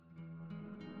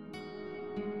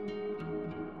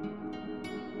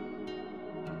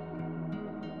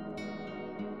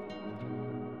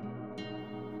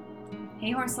Hey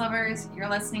horse lovers, you're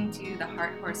listening to the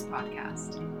Heart Horse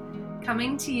Podcast.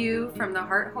 Coming to you from the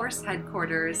Heart Horse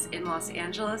headquarters in Los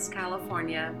Angeles,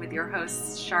 California, with your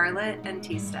hosts Charlotte and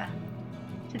Tista.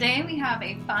 Today we have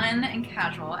a fun and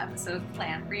casual episode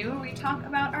planned for you where we talk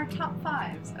about our top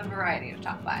fives, a variety of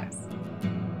top fives.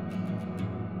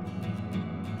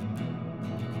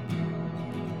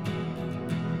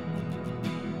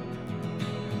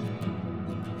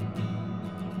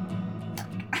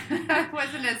 It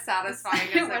wasn't as satisfying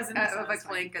as a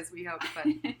clink as we hoped, but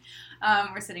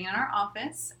we're sitting in our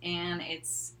office and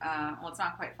it's it's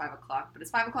not quite 5 o'clock, but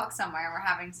it's 5 o'clock somewhere. We're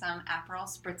having some Aperol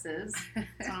spritzes.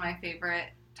 It's one of my favorite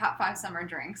top 5 summer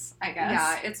drinks, I guess.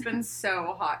 Yeah, it's been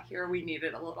so hot here. We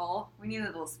needed a little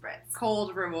spritz.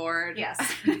 Cold reward. Yes.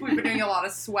 We've been doing a lot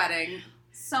of sweating.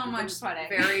 So much sweating.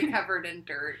 Very covered in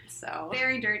dirt, so.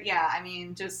 Very dirty, yeah. I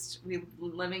mean, just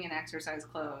living in exercise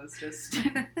clothes.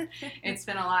 It's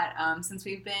been a lot since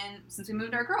we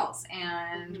moved our girls,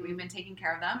 and we've been taking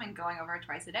care of them and going over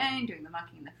twice a day and doing the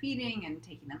mucking and the feeding and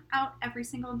taking them out every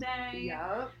single day.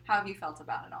 Yep. How have you felt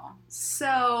about it all?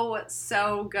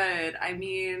 So good. I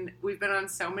mean, we've been on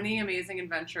so many amazing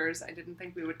adventures I didn't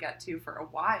think we would get to for a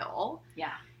while.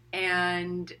 Yeah.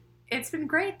 And it's been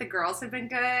great. The girls have been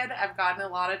good. I've gotten a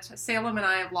lot of Salem and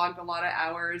I have logged a lot of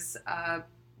hours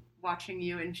watching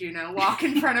you and Juno walk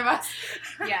in front of us.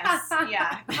 Yes,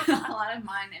 yeah. A lot of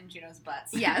mine and Juno's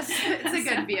butts. Yes, it's a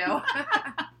good view.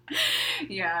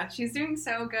 Yeah, she's doing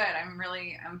so good.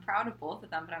 I'm proud of both of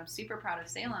them, but I'm super proud of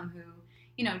Salem, who,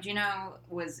 you know, Juno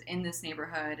was in this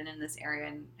neighborhood and in this area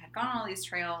and had gone on all these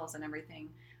trails and everything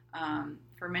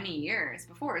for many years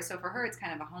before. So for her, it's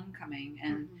kind of a homecoming,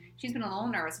 and she's been a little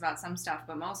nervous about some stuff,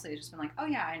 but mostly it's just been like, oh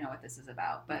yeah, I know what this is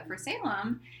about. But for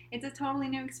Salem, it's a totally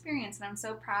new experience, and I'm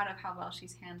so proud of how well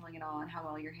she's handling it all and how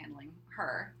well you're handling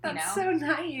her. That's so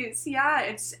nice. Yeah,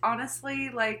 it's honestly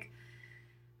like,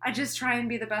 I just try and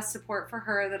be the best support for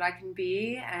her that I can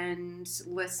be and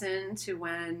listen to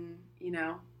when, you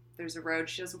know, there's a road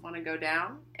she doesn't want to go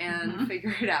down and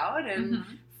figure it out and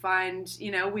find,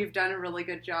 you know, we've done a really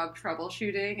good job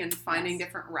troubleshooting and finding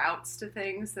different routes to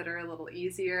things that are a little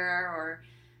easier or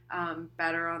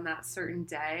better on that certain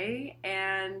day.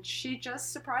 And she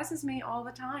just surprises me all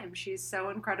the time. She's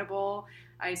so incredible.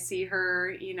 I see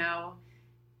her, you know,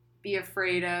 be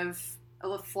afraid of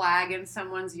a flag in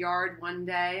someone's yard one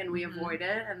day and we avoid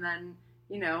it. And then,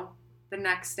 you know, the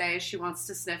next day she wants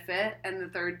to sniff it. And the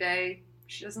third day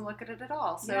she doesn't look at it at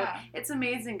all. So it's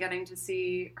amazing getting to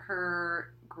see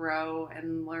her grow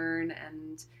and learn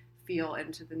and feel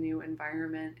into the new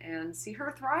environment and see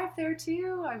her thrive there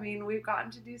too. I mean, we've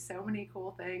gotten to do so many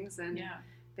cool things, and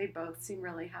they both seem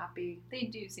really happy. They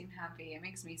do seem happy. It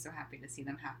makes me so happy to see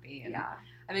them happy. And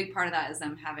a big part of that is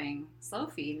them having slow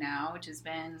feed now, which has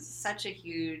been such a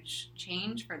huge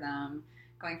change for them,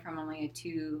 going from only a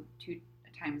two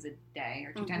times a day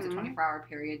or 2 times a 24-hour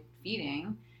period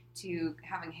feeding to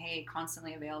having hay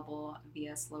constantly available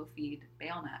via slow feed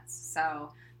bail nets. So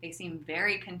they seem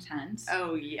very content.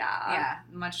 Oh, yeah. Yeah,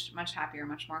 much happier,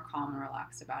 much more calm and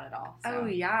relaxed about it all. So. Oh,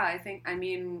 yeah. I'm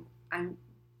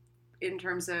in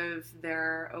terms of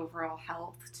their overall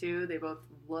health, too, they both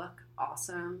look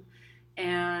awesome.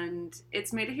 And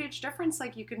it's made a huge difference.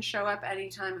 Like, you can show up any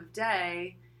time of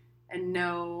day and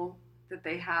know that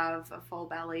they have a full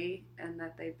belly and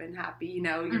that they've been happy. You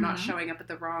know, you're not showing up at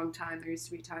the wrong time. There used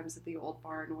to be times at the old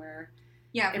barn where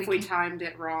if we timed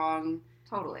it wrong,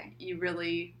 you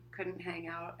really couldn't hang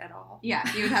out at all. Yeah,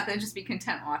 you would have to just be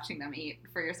content watching them eat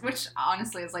for yourself, which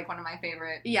honestly is like one of my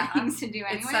favorite things to do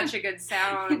anyway. It's such a good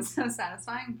sound. It's so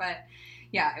satisfying, but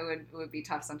yeah, it would be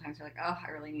tough sometimes. You're like, oh,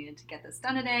 I really needed to get this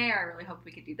done today, or I really hope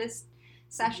we could do this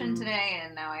session today,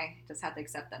 and now I just have to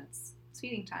accept that it's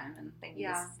feeding time and they need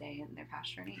to stay in their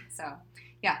pasture and eat. So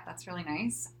yeah, that's really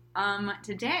nice.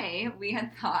 Today we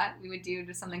had thought we would do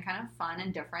just something kind of fun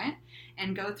and different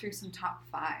and go through some top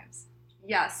 5's.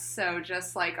 Yes, so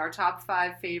just like our top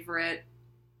 5 favorite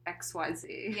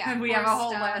XYZ. Yeah, we have a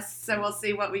whole list, so we'll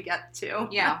see what we get to.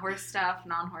 Yeah, horse stuff,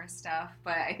 non-horse stuff.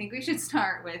 But I think we should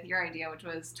start with your idea, which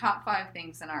was top 5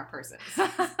 things in our purses.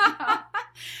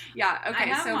 Yeah,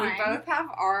 okay, so mine. We both have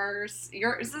ours.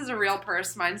 Yours is a real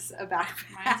purse, mine's a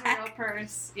backpack. Mine's a real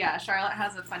purse. Yeah, Charlotte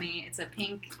has it's a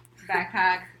pink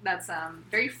backpack that's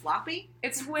very floppy.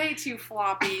 It's way too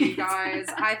floppy, you guys.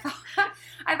 I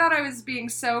thought I was being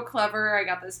so clever. I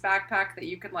got this backpack that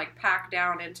you could like pack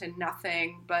down into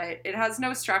nothing, but it has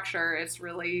no structure. It's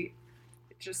really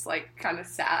just like kind of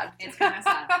sad. It's kind of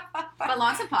sad. But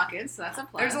lots of pockets, so that's a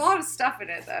plus. There's a lot of stuff in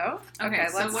it though. Okay,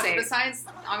 let's see. Besides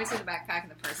obviously the backpack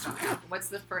and the purse don't count, what's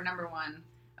the for number 1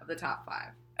 of the top 5?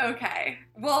 Okay.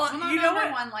 Well, Not you know number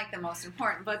what? one, like the most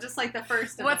important, but just like the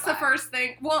first. What's the first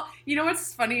thing? Well, you know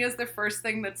what's funny is the first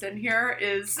thing that's in here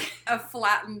is a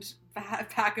flattened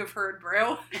pack of herd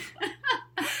brew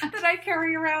that I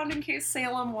carry around in case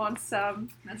Salem wants some.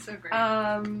 That's so great.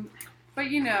 But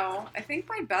I think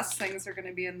my best things are going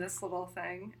to be in this little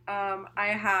thing. I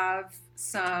have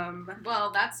some.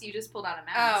 Well, you just pulled out a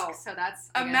mask, so that's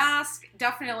a mask.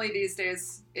 Definitely these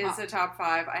days is a top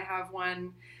 5. I have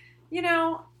one.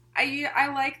 I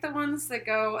like the ones that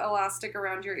go elastic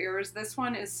around your ears. This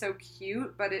one is so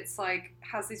cute, but it's like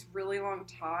has these really long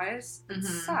ties that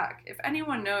suck. If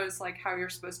anyone knows like how you're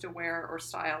supposed to wear or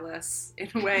style this in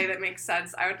a way that makes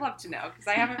sense, I would love to know because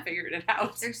I haven't figured it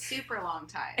out. They're super long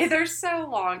ties. They're so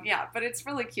long, yeah, but it's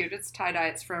really cute. It's tie-dye.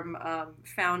 It's from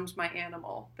Found My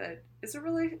Animal. That is a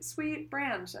really sweet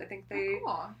brand. I think they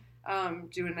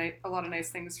do a lot of nice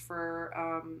things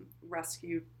for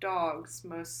rescue dogs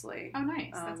mostly. Oh,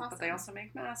 nice. That's awesome. But they also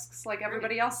make masks like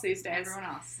everybody else these days. Everyone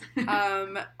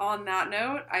else. On that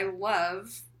note, I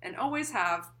love and always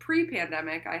have,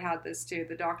 pre-pandemic, I had this too,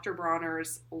 the Dr.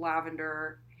 Bronner's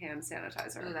lavender hand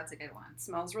sanitizer. Ooh, that's a good one. It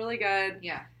smells really good.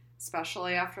 Yeah.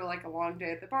 Especially after like a long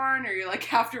day at the barn or you like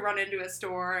have to run into a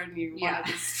store and you want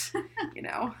to just,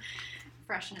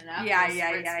 freshen it up.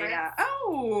 Yeah.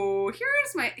 Oh,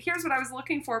 here's what I was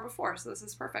looking for before, so this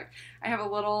is perfect. I have a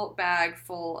little bag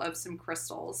full of some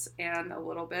crystals and a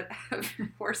little bit of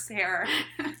horsehair.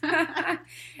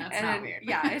 That's not weird.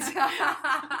 Yeah,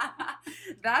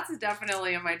 that's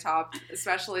definitely in my top,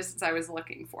 especially since I was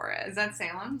looking for it. Is that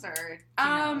Salem's or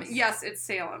Juno's? Yes, it's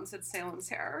Salem's. It's Salem's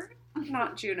hair.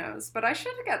 Not Juno's, but I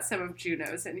should have got some of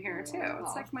Juno's in here too.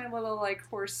 It's like my little like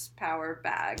horsepower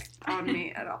bag on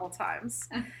me at all times.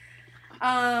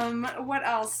 What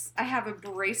else? I have a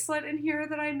bracelet in here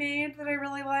that I made that I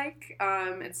really like.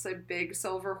 It's a big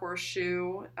silver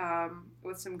horseshoe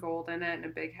with some gold in it and a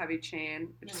big heavy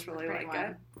chain. I just really like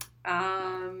it.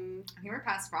 I think we're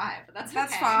past 5, but that's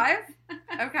okay. 5?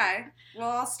 Okay. Well,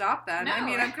 I'll stop then. No. I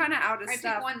mean, I'm kind of out of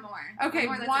stuff. Pick one more. Okay,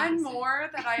 one more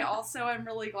that I also am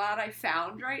really glad I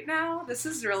found right now. This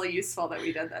is really useful that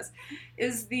we did this.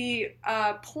 Is the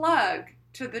plug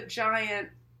to the giant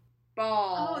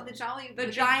ball. Oh, the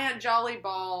giant jolly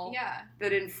ball. Yeah.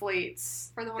 That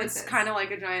inflates. For the horses. It's kind of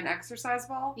like a giant exercise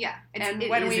ball. Yeah. And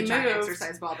when we moved, giant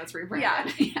exercise ball that's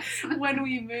rebranded. Yeah. Yes. When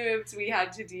we moved, we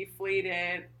had to deflate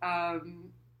it.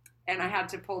 And I had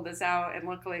to pull this out, and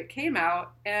luckily it came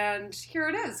out, and here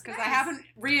it is, because I haven't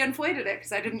re-inflated it,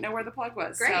 because I didn't know where the plug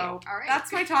was. Great. So all right.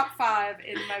 That's my top 5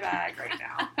 in my bag right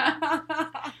now.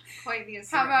 Quite the assortment.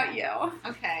 How about you?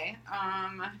 Okay,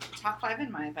 top 5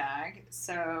 in my bag.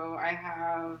 So I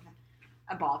have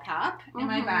a ball cap in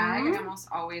my bag. I'm almost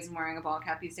always wearing a ball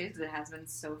cap these days because it has been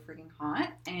so freaking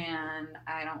hot, and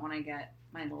I don't want to get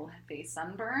my little face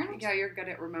sunburned. Yeah, you're good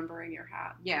at remembering your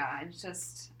hat. Yeah,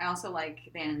 I also like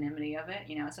the anonymity of it,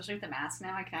 especially with the mask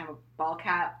now. I can have a ball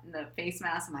cap and the face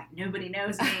mask. I'm like, nobody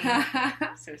knows me.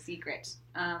 So secret.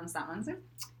 So that one's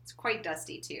it's quite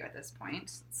dusty too at this point.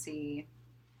 Let's see.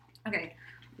 Okay.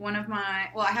 One of my,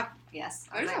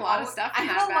 There's a lot of stuff in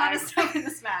that bag. I have a lot of stuff in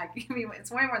this bag.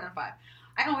 It's way more than 5.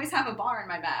 I always have a bar in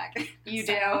my bag. You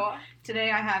so, do?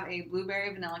 Today I have a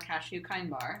blueberry vanilla cashew kind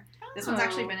bar. This one's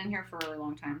actually been in here for a really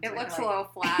long time. So it looks a little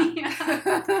flat. Yeah.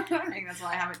 I think that's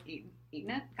why I haven't eaten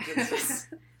it. It's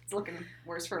looking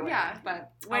worse for wear. Yeah.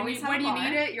 But when you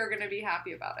need it, you're going to be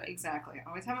happy about it. Exactly. I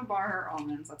always have a bar or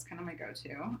almonds. That's kind of my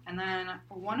go-to. And then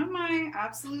one of my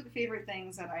absolute favorite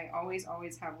things that I always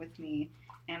have with me,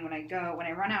 and when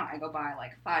I run out, I go buy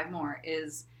like 5 more,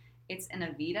 it's an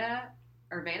Aveda.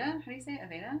 How do you say it?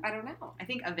 Aveda? I don't know. I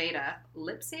think Aveda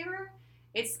Lip Saver.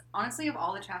 It's honestly, of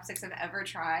all the chapsticks I've ever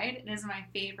tried, it is my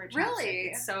favorite chapstick. Really?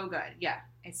 It's so good. Yeah,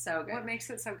 it's so good. What makes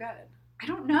it so good? I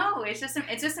don't know. It's just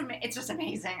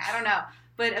amazing. I don't know.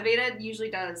 But Aveda usually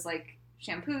does like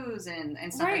shampoos and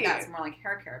stuff like that. It's more like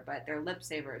hair care, but they're lip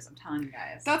savers. I'm telling you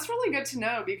guys. That's really good to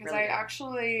know because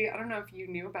really I don't know if you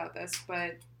knew about this,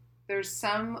 but there's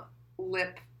some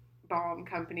lip balm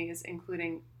companies,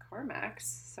 including Carmex.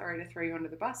 Sorry to throw you under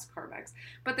the bus, Carmex.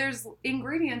 But there's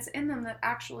ingredients in them that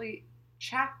actually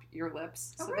chap your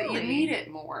lips so that you need it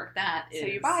more. So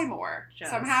you buy more. So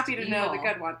I'm happy to know the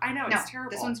good one. I know, it's terrible.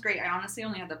 This one's great. I honestly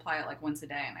only have to apply it like once a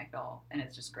day and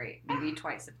it's just great. Maybe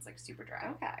twice if it's like super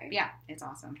dry. Okay. Yeah, it's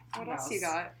awesome. What else you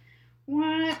got?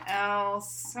 What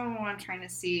else? So I'm trying to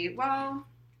see. Well,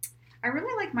 I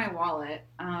really like my wallet.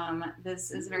 This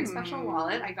is a very special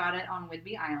wallet. I got it on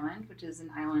Whidbey Island, which is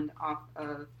an island off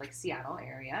of like Seattle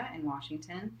area in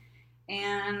Washington.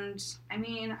 And I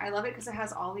mean, I love it because it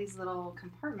has all these little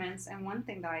compartments. And one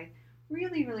thing that I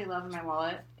really, really love in my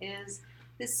wallet is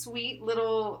this sweet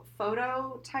little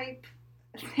photo type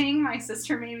thing my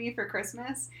sister made me for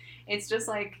Christmas. It's just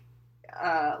like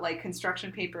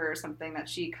construction paper or something that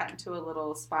she cut into a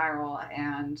little spiral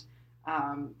and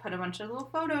put a bunch of little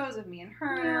photos of me and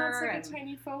her. Yeah, it's like a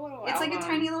tiny photo album. It's like a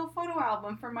tiny little photo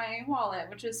album for my wallet,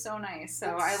 which is so nice. So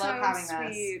That's I love so having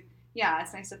sweet. this. Yeah,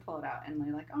 it's nice to pull it out and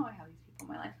they're like, oh, I have these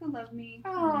people in my life who love me.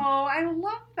 Oh, I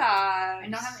love that. I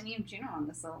don't have any of Juno on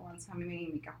this little one, so maybe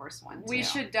make a horse one too. We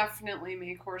should definitely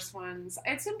make horse ones.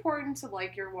 It's important to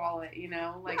like your wallet, you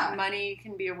know? Like money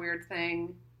can be a weird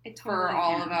thing for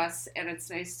all of us, and it's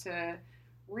nice to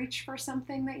reach for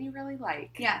something that you really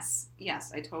like. Yes,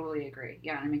 I totally agree.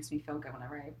 Yeah, and it makes me feel good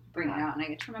whenever I bring it out, and I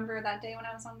get to remember that day when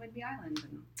I was on Whidbey Island,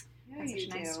 and that's such a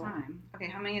nice time. Okay,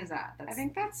 how many is that? I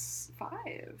think that's 5.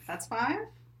 That's 5?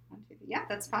 1, 2, 3. Yeah,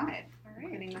 that's 5. All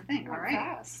right. Getting the thing. All right.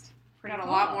 Fast. Pretty Got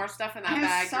cool. a lot more stuff in that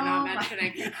bag so you're not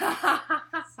mentioning.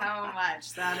 So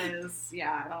much. That is,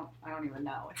 yeah, I don't even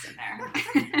know what's in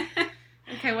there.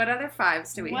 Okay, what other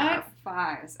 5's do we have? What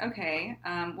 5's? Okay.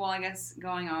 Well, I guess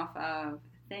going off of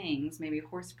things, maybe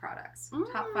horse products.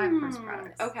 Top 5 horse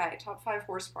products. Okay, top 5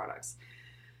 horse products.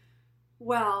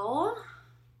 Well,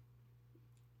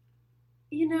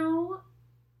 you know,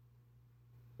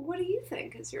 what do you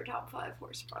think is your top 5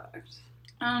 horse product?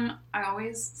 I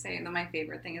always say that my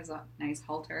favorite thing is a nice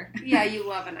halter. Yeah, you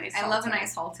love a nice halter. I love a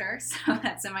nice halter, so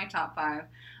that's in my top 5.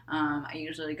 I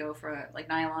usually go for like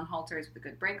nylon halters with a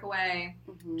good breakaway,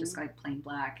 just like plain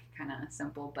black, kind of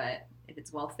simple, but if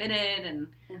it's well fitted, and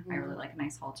I really like a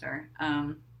nice halter.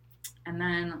 And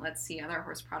then let's see, other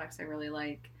horse products I really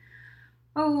like.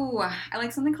 Oh, I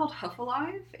like something called Hoof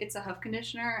Alive. It's a hoof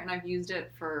conditioner, and I've used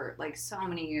it for like so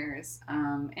many years.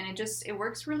 And it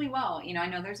works really well. You know, I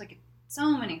know there's like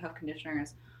so many hoof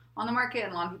conditioners on the market,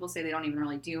 and a lot of people say they don't even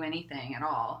really do anything at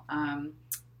all.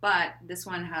 But this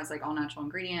one has like all natural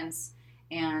ingredients,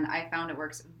 and I found it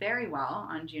works very well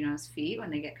on Juno's feet when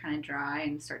they get kind of dry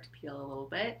and start to peel a little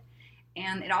bit.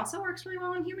 And it also works really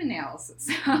well on human nails.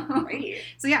 So, great.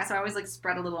 So yeah, so I always like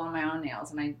spread a little on my own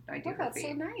nails, and I do her that's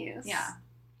feet. so nice. Yeah.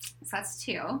 So that's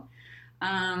 2.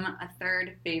 A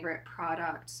third favorite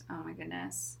product. Oh my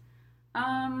goodness.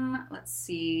 Let's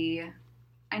see.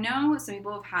 I know some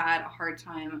people have had a hard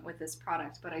time with this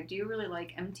product, but I do really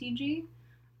like MTG.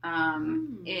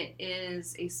 It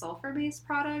is a sulfur-based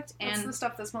product, and it's the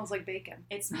stuff that smells like bacon.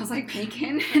 It smells like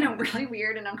bacon in a really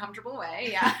weird and uncomfortable way.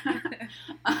 Yeah,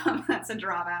 that's a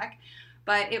drawback,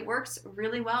 but it works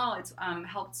really well. It's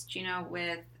helped Juno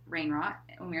with rain rot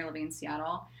when we were living in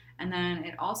Seattle, and then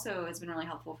it also has been really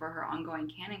helpful for her ongoing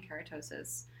cannon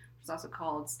keratosis. It's also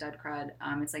called stud crud.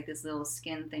 It's like this little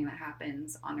skin thing that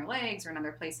happens on their legs or in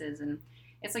other places, and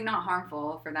it's like not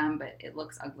harmful for them, but it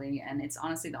looks ugly, and it's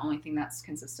honestly the only thing that's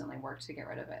consistently worked to get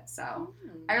rid of it. So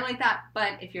I really like that.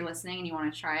 But if you're listening and you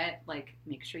want to try it, like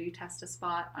make sure you test a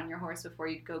spot on your horse before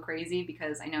you go crazy,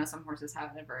 because I know some horses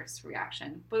have an adverse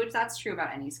reaction, but that's true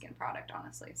about any skin product,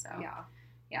 honestly. So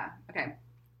yeah. Okay.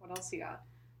 What else you got?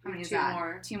 How many is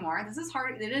that? 2 more. This is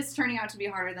hard. It is turning out to be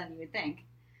harder than you would think.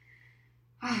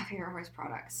 Favorite horse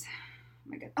products.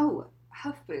 Oh my god. Oh,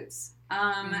 hoof boots.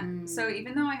 So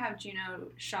even though I have Juno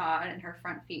shod in her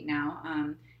front feet now,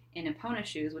 in Epona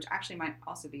shoes, which actually might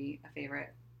also be a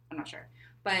favorite, I'm not sure,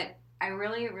 but I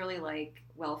really, really like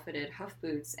well-fitted hoof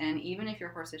boots, and even if your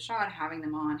horse is shod, having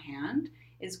them on hand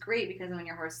is great, because when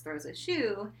your horse throws a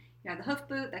shoe, you have the hoof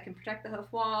boot that can protect the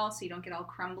hoof wall so you don't get all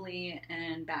crumbly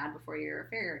and bad before your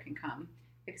farrier can come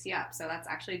fix you up. So that's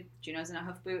actually, Juno's in a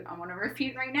hoof boot on one of her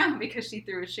feet right now because she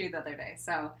threw a shoe the other day.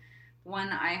 So the one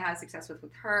I had success with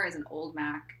her is an Old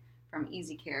Mac from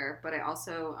Easy Care, but I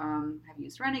also have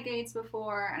used Renegades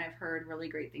before, and I've heard really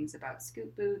great things about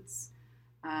Scoot boots.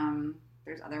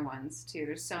 There's other ones too.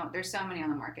 There's so many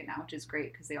on the market now, which is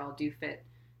great because they all do fit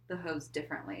the hooves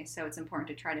differently. So it's important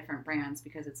to try different brands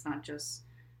because it's not just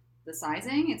the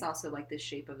sizing, it's also like the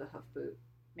shape of the hoof boot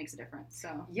makes a difference.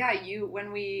 So yeah,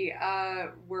 when we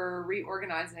were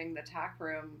reorganizing the tack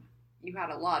room, you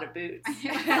had a lot of boots.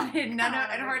 and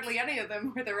hardly any of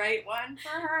them were the right one for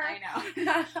her. I know.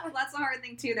 Well, that's the hard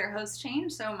thing too. Their hooves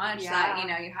change so much that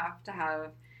you have to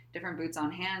have different boots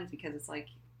on hand, because it's like,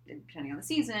 depending on the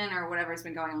season or whatever's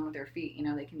been going on with their feet,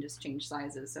 they can just change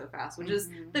sizes so fast, which is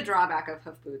the drawback of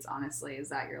hoof boots, honestly, is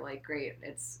that you're like, great,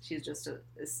 she's just a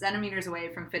centimeters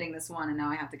away from fitting this one, and now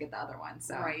I have to get the other one.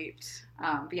 So right.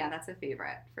 But yeah, that's a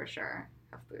favorite for sure,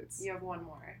 hoof boots. You have one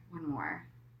more. One more.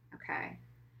 Okay.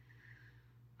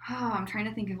 Oh, I'm trying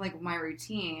to think of like my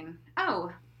routine.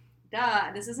 Oh,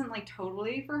 duh. This isn't like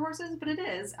totally for horses, but it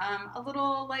is. A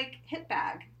little like hip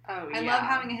bag. Oh, I love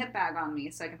having a hip bag on me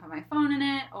so I can put my phone in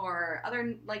it or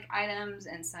other like items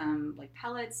and some like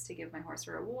pellets to give my horse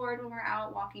a reward when we're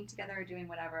out walking together or doing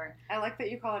whatever. I like that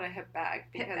you call it a hip bag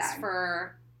because Hip bag.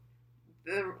 for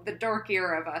the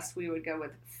dorkier of us, we would go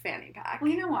with fanny pack.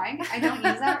 Well, you know why? I don't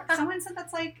use that. Someone said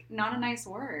that's like not a nice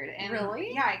word. And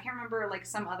Really? Yeah, I can't remember like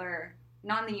some other,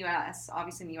 not in the U.S.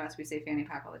 Obviously in the U.S. we say fanny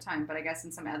pack all the time, but I guess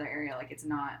in some other area like it's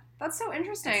not. That's so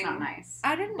interesting. It's not nice.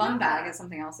 I didn't Bum know bag that. is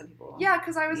something else that people. Yeah,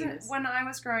 because use. when I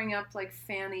was growing up, like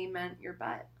fanny meant your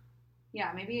butt.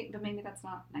 Yeah, maybe that's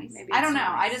not nice. Maybe I don't it's know.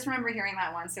 not nice. I just remember hearing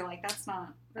that once. So like that's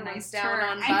not a nice down term.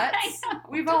 on butts. I know.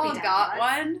 We've Don't all be down got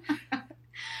on butts. one.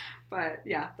 But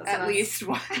yeah, At least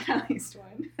one. At least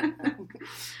one.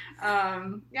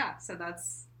 Yeah, so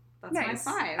that's Nice.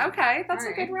 my 5. Okay, that's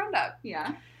All a good right. roundup.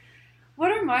 Yeah.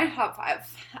 What are my top 5?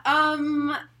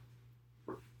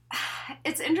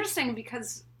 It's interesting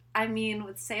because, I mean,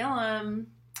 with Salem,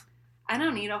 I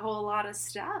don't need a whole lot of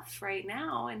stuff right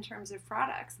now in terms of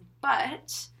products.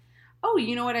 But,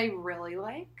 you know what I really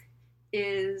like?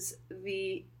 Is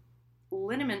the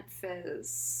Liniment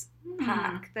Fizz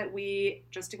pack that we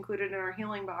just included in our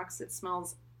healing box. It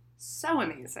smells so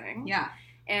amazing. Yeah.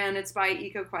 And it's by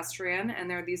EcoQuestrian, and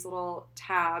they're these little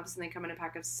tabs, and they come in a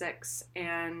pack of 6,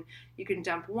 and you can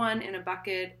dump one in a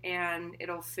bucket, and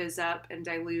it'll fizz up and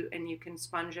dilute, and you can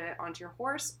sponge it onto your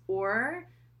horse, or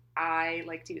I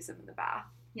like to use them in the bath.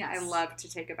 Yes. I love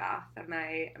to take a bath, and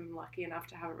I am lucky enough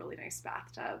to have a really nice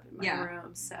bathtub in my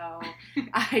room, so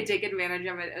I take advantage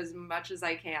of it as much as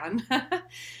I can.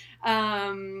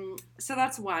 So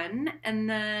that's one, and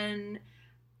then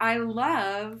I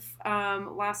love,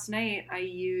 last night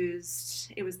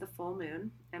it was the full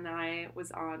moon, and I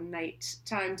was on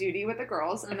nighttime duty with the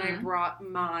girls, and I brought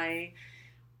my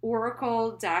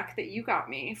Oracle deck that you got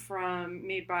me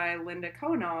made by Linda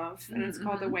Konov, and it's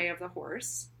called The Way of the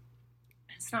Horse.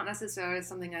 It's not necessarily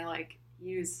something I like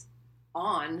use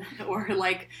on or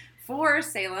like for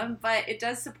Salem, but it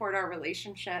does support our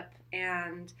relationship,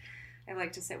 and I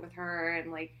like to sit with her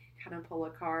and like kind of pull a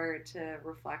card to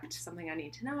reflect something I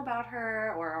need to know about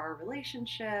her or our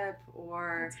relationship,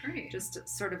 or just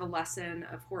sort of a lesson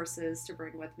of horses to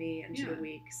bring with me into the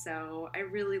week. So I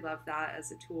really love that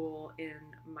as a tool in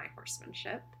my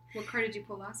horsemanship. What card did you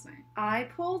pull last night? I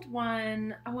pulled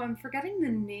one, I'm forgetting the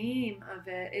name of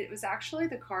it. It was actually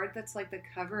the card that's like the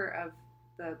cover of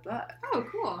the book. Oh,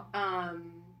 cool.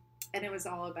 And it was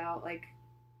all about like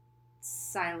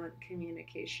silent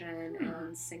communication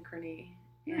and synchrony.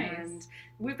 Nice. And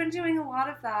we've been doing a lot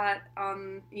of that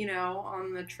on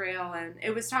the trail, and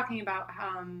it was talking about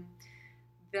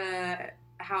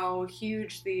how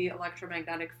huge the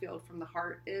electromagnetic field from the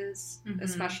heart is,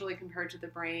 especially compared to the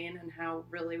brain, and how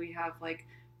really we have like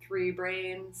 3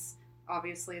 brains,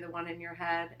 obviously the one in your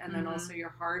head, and then also your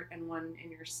heart, and one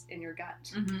in your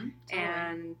gut. Totally.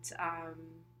 And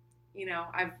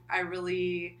I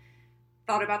really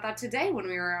thought about that today when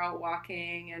we were out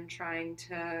walking and trying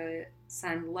to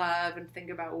send love and think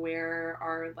about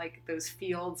where those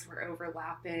fields were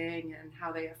overlapping and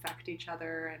how they affect each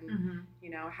other, and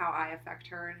how I affect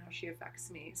her and how she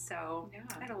affects me. So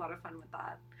I had a lot of fun with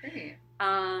that. Great.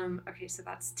 Okay, so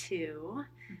that's 2.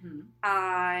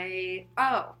 I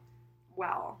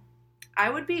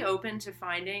would be open to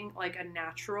finding like a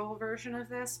natural version of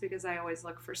this because I always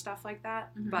look for stuff like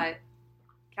that. But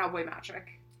Cowboy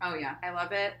Magic. Oh yeah, I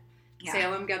love it. Yeah.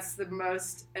 Salem gets the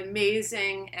most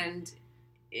amazing and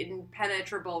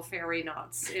impenetrable fairy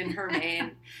knots in her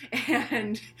mane,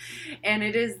 and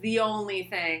it is the only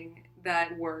thing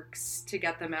that works to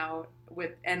get them out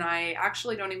with. And I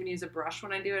actually don't even use a brush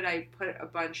when I do it. I put a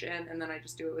bunch in, and then I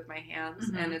just do it with my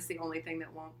hands, and it's the only thing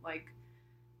that won't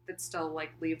that still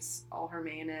leaves all her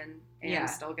mane in and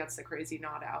still gets the crazy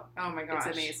knot out. Oh my gosh.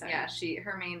 It's amazing. Yeah,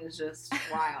 her mane is just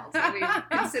wild. So we've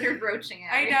considered broaching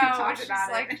it. I know.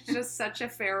 She's just such a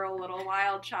feral little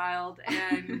wild child.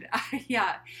 And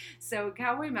so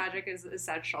Cowboy Magic is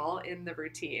essential in the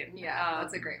routine. Yeah,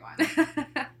 that's a great one.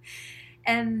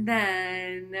 And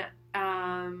then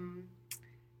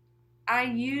I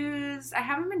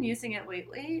haven't been using it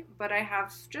lately, but I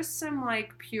have just some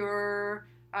pure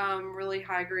really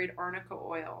high-grade arnica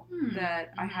oil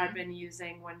that I had been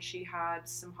using when she had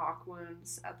some hawk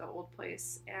wounds at the old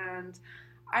place. And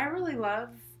I really love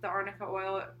the arnica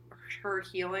oil. Her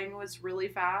healing was really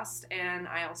fast, and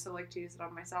I also like to use it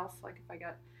on myself. Like if I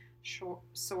get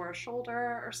sore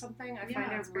shoulder or something, I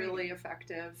find it really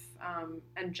effective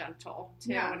and gentle,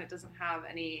 too, and it doesn't have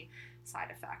any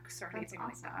side effects or anything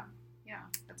like that. Yeah,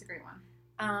 that's a great one.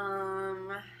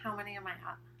 How many am I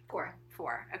at? 4.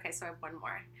 Okay, so I have one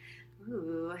more.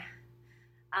 Ooh.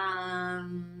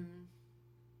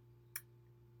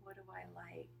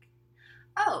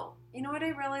 know what I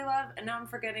really love? And now I'm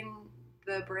forgetting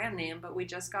the brand name, but we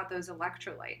just got those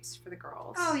electrolytes for the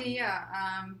girls. Oh, yeah.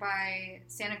 By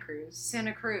Santa Cruz.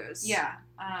 Santa Cruz. Yeah.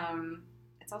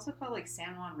 It's also called, like,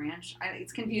 San Juan Ranch.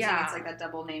 It's confusing. Yeah. It's, like, that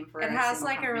double name for it a has, single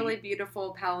like, company. a really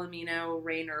beautiful Palomino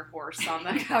Rainer horse on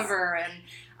the cover.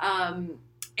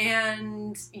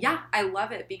 And, yeah, I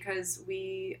love it because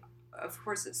of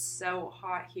course, it's so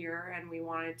hot here, and we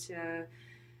wanted to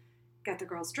get the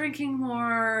girls drinking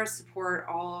more, support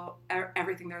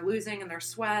everything they're losing in their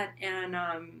sweat, and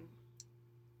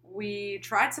we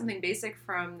tried something basic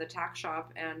from the tack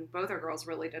shop, and both our girls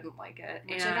really didn't like it.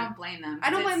 Which and I don't blame them.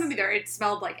 I don't blame them either. It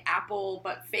smelled like apple,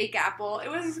 but fake apple. It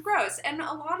was gross, and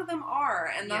a lot of them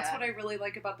are, and that's what I really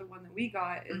like about the one that we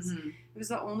got is it was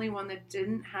the only one that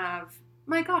didn't have.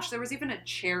 My gosh, there was even a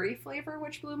cherry flavor,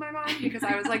 which blew my mind because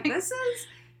I was like, "This is."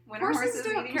 Horses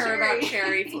don't care about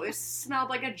cherry. It smelled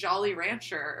like a Jolly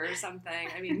Rancher or something.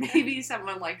 I mean, maybe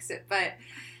someone likes it, but,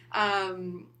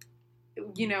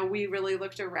 we really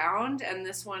looked around, and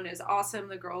this one is awesome.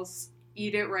 The girls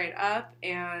eat it right up,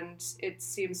 and it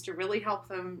seems to really help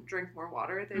them drink more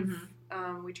water.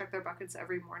 We check their buckets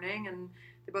every morning, and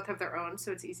they both have their own,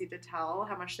 so it's easy to tell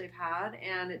how much they've had,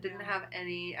 and it didn't have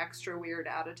any extra weird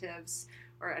additives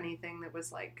or anything that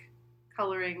was, like,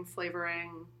 coloring,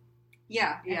 flavoring.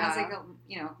 Yeah, it has like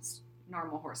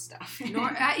normal horse stuff.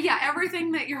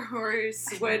 Everything that your horse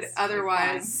would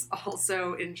otherwise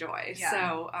also enjoy. Yeah.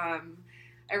 So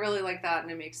I really like that, and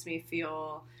it makes me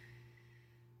feel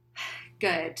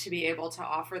good to be able to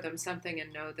offer them something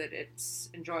and know that it's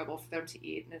enjoyable for them to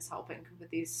eat and it's helping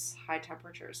with these high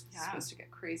temperatures. It's supposed to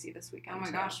get crazy this weekend. Oh my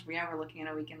gosh, we're looking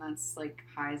at a weekend that's like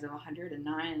highs of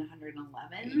 109 and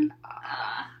 111.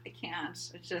 I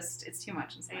can't. It's too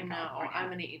much in Southern California. I'm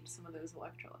going to eat some of those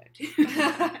electrolytes.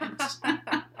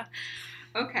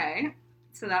 Okay,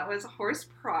 so that was horse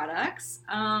products.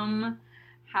 How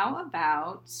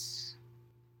about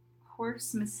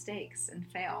horse mistakes and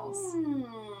fails?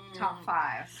 Top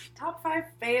 5. Top 5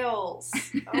 fails.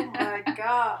 Oh my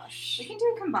gosh. We can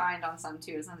do a combined on some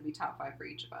too. It doesn't have to be top 5 for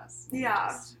each of us. We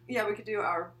could do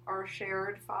our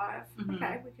shared 5. Mm-hmm.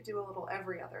 Okay, we could do a little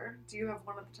every other. Do you have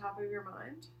one at the top of your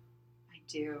mind? I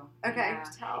do. Okay,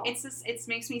 tell. It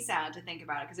makes me sad to think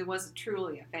about it because it was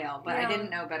truly a fail, but I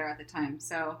didn't know better at the time.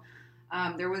 So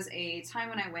there was a time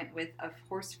when I went with a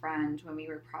horse friend when we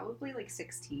were probably like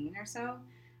 16 or so.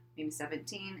 Maybe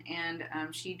 17,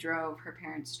 and she drove her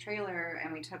parents' trailer,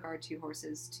 and we took our 2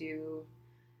 horses to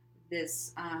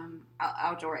this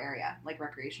outdoor area, like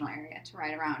recreational area, to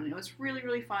ride around. And it was really,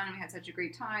 really fun. We had such a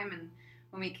great time, and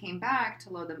when we came back to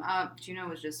load them up, Juno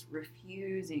was just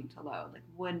refusing to load, like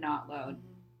would not load.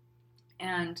 Mm-hmm.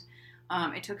 And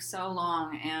it took so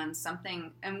long, and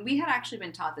we had actually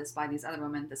been taught this by these other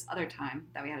women this other time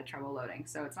that we had trouble loading,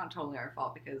 so it's not totally our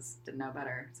fault because didn't know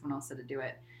better. Someone else said to do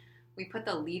it. We put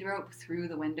the lead rope through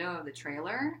the window of the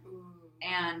trailer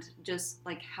and just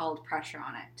like held pressure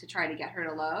on it to try to get her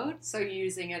to load. So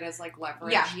using it as like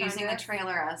leverage? Yeah, using the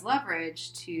trailer as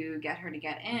leverage to get her to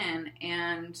get in.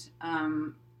 And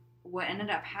what ended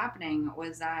up happening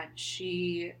was that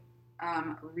she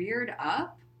reared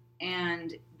up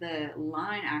and the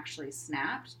line actually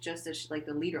snapped just as like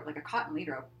the lead rope, like a cotton lead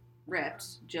rope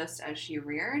ripped just as she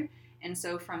reared. And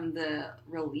so from the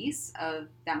release of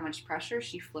that much pressure,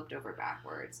 she flipped over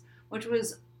backwards, which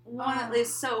was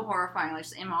it's so horrifying. Like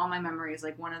just in all my memories,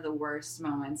 like one of the worst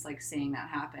moments, like seeing that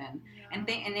happen. Yeah. And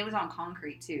it was on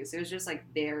concrete too, so it was just like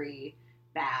very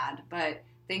bad. But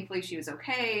thankfully, she was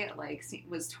okay. Like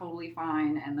was totally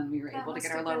fine, and then we were able to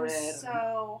get her loaded.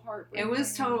 So heartbreaking. It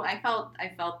was total. I felt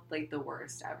like the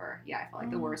worst ever. Yeah, I felt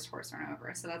like the worst horse run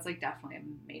ever. So that's like definitely a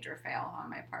major fail on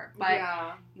my part. But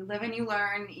you live and you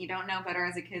learn. You don't know better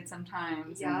as a kid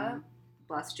sometimes. Yeah. And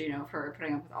bless Juno for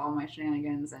putting up with all my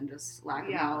shenanigans and just lack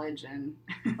of knowledge. And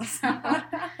so,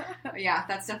 yeah,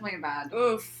 that's definitely a bad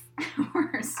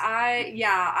horse.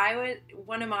 I would.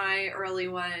 One of my early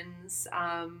ones.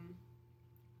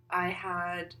 I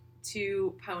had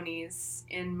 2 ponies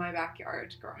in my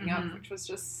backyard growing up, which was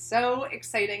just so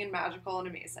exciting and magical and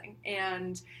amazing.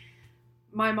 And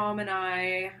my mom and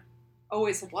I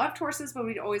always had loved horses, but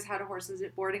we'd always had horses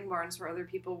at boarding barns where other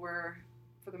people were,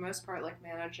 for the most part, like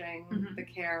managing the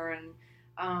care.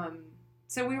 And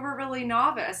so we were really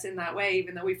novice in that way,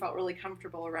 even though we felt really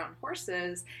comfortable around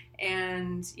horses.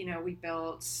 And, we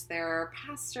built their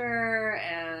pasture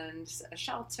and a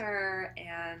shelter,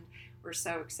 and we're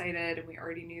so excited, and we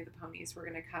already knew the ponies were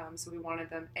going to come, so we wanted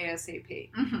them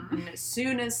ASAP. Mm-hmm. And as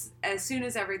soon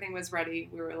as everything was ready,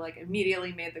 we were like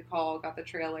immediately made the call, got the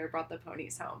trailer, brought the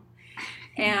ponies home.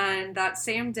 And that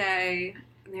same day,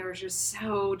 they were just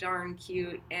so darn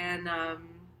cute. And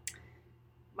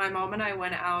my mom and I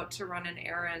went out to run an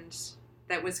errand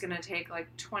that was going to take like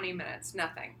 20 minutes,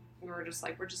 nothing. We were just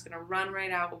like, we're just going to run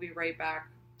right out. We'll be right back,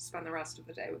 spend the rest of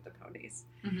the day with the ponies.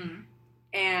 Mm-hmm.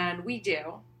 And we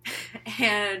do.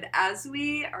 And as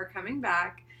we are coming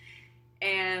back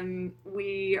and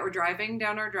we are driving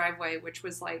down our driveway, which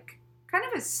was like kind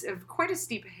of quite a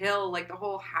steep hill, like the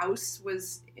whole house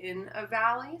was in a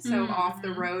valley. So off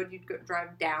the road, you'd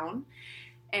drive down.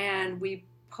 And we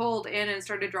pulled in and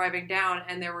started driving down,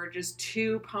 and there were just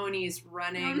two ponies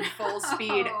running full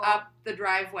speed up the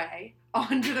driveway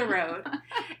onto the road.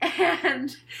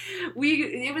 And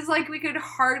it was like we could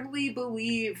hardly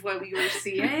believe what we were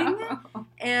seeing.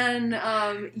 And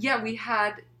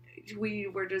we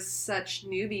were just such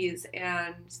newbies,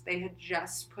 and they had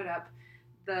just put up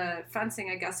the fencing.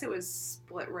 I guess it was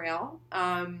split rail,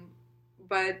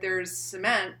 but there's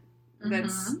cement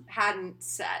that's hadn't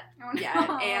set yet,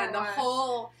 and the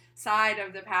whole side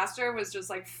of the pasture was just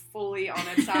like fully on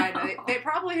its side. They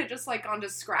probably had just like gone to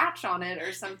scratch on it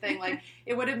or something. Like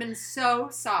it would have been so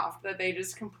soft that they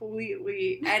just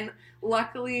completely, and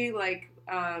luckily like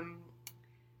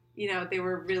they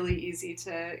were really easy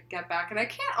to get back. And I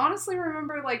can't honestly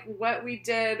remember like what we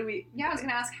did. I was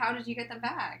gonna ask, how did you get them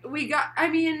back?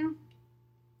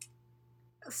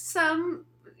 Some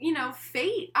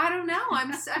fate. I don't know.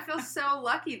 I feel so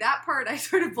lucky. That part I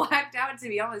sort of blacked out, to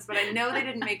be honest, but I know they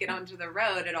didn't make it onto the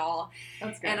road at all.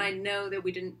 That's good. And I know that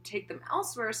we didn't take them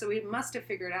elsewhere, so we must have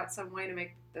figured out some way to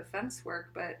make the fence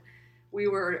work, but we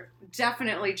were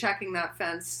definitely checking that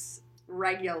fence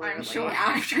regularly, I'm sure.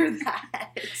 after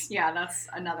that. Yeah, that's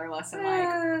another lesson. Like,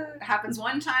 it happens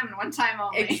one time and one time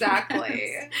only.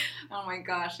 Exactly. Oh my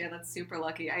gosh, yeah, that's super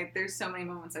lucky. There's so many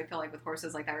moments I feel like with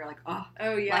horses like that, you're like,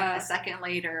 oh yeah, like a second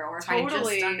later, or if I had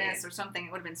just done this or something,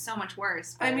 it would have been so much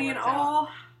worse. I mean, I'll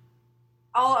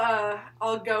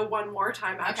go one more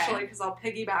time actually, because I'll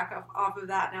piggyback off of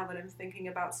that now that I'm thinking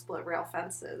about split rail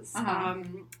fences.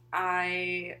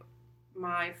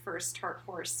 My first tart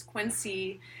horse,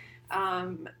 Quincy,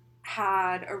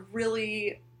 had a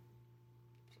really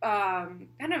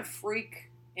kind of freak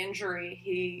injury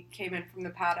he came in from the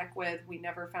paddock with. We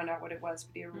never found out what it was,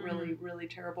 but he had a really, really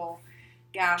terrible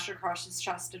gash across his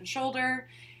chest and shoulder.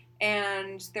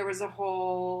 And there was a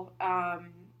whole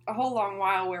long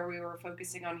while where we were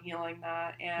focusing on healing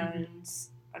that. And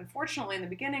unfortunately, in the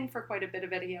beginning, for quite a bit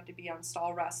of it, he had to be on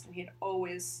stall rest, and he had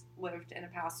always lived in a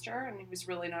pasture, and he was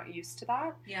really not used to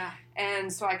that. Yeah.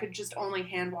 And so I could just only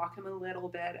hand walk him a little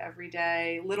bit every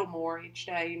day, a little more each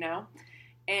day,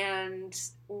 And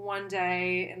one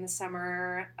day in the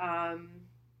summer,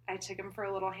 I took him for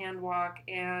a little hand walk,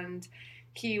 and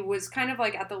he was kind of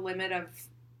like at the limit of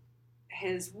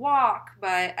his walk,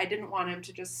 but I didn't want him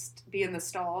to just be in the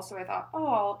stall, so I thought,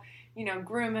 I'll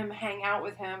groom him, hang out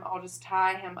with him. I'll just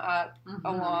tie him up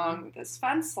along this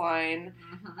fence line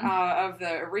of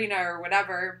the arena or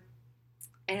whatever.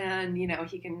 And,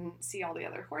 he can see all the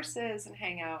other horses and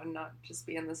hang out and not just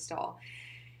be in the stall.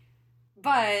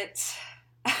 But,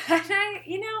 I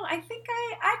think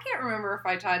I can't remember if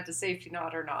I tied the safety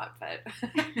knot or not, but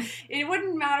it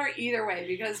wouldn't matter either way,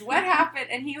 because what happened,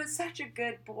 and he was such a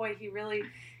good boy. He really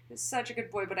was such a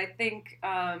good boy, but I think,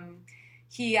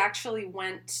 he actually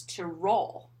went to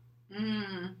roll,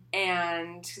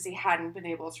 and because he hadn't been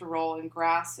able to roll in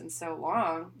grass in so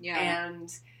long,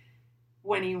 and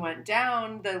when he went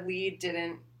down, the lead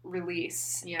didn't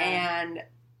release, and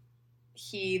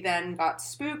he then got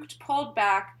spooked, pulled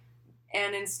back,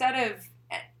 and instead of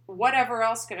whatever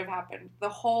else could have happened, the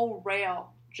whole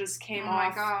rail just came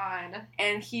off. Oh my God.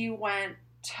 And he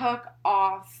took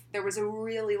off. There was a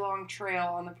really long trail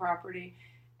on the property,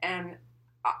 and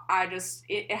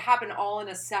it happened all in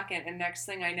a second, and next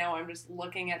thing I know, I'm just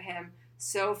looking at him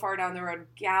so far down the road,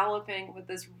 galloping with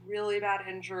this really bad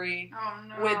injury,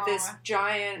 with this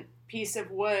giant piece of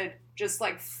wood just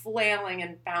like flailing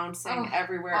and bouncing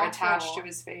everywhere, attached to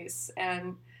his face.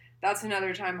 And that's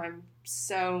another time I'm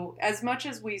so, as much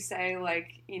as we say,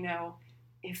 like,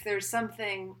 if there's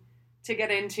something to get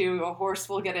into, a horse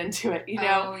will get into it,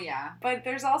 Oh, yeah. But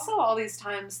there's also all these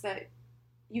times that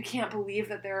you can't believe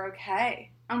that they're okay.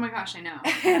 Oh my gosh, I know.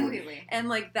 Completely. And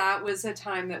like that was a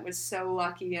time that was so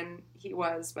lucky, and he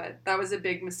was, but that was a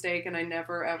big mistake, and I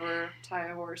never ever tie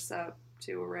a horse up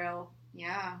to a rail.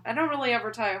 Yeah. I don't really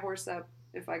ever tie a horse up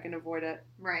if I can avoid it.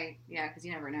 Right. Yeah, because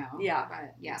you never know. Yeah.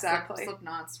 But yeah, exactly. Slip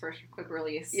knots for quick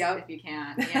release if you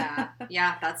can. Yeah.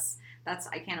 Yeah, that's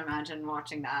I can't imagine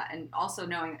watching that, and also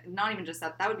knowing not even just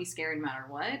that would be scary no matter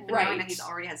what, but knowing that he's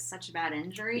already has such a bad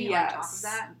injury on top of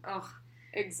that. Ugh.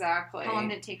 Exactly. How long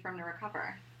did it take for him to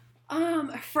recover?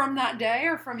 From that day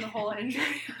or from the whole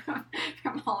injury?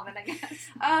 From all of it, I guess.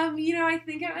 I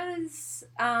think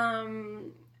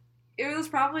it was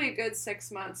probably a good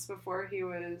 6 months before he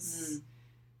was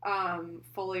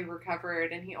fully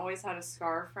recovered, and he always had a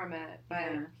scar from it,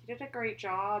 but he did a great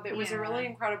job. It was a really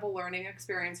incredible learning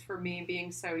experience for me,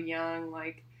 being so young,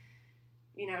 like,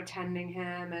 tending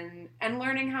him and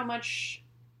learning how much,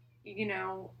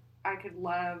 I could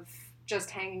love just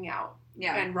hanging out.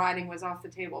 Yeah. And riding was off the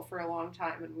table for a long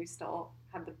time, and we still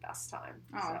had the best time.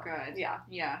 Oh, so, good. Yeah.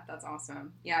 Yeah, that's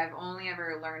awesome. Yeah, I've only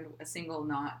ever learned a single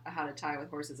knot how to tie with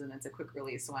horses, and it's a quick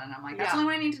release one. And I'm like, that's the only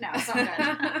one I need to know. So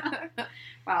good.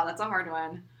 Wow, that's a hard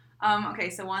one. Okay,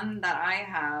 so one that I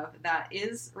have that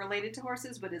is related to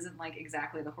horses, but isn't like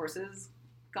exactly the horses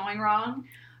going wrong.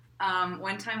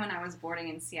 One time when I was boarding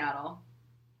in Seattle,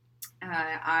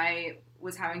 I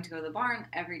was having to go to the barn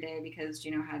every day because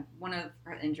Juno had one of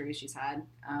her injuries she's had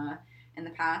in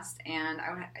the past, and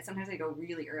sometimes I'd go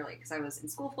really early because I was in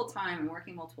school full time and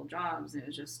working multiple jobs, and it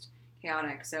was just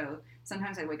chaotic. So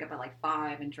sometimes I'd wake up at like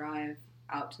 5 and drive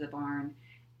out to the barn,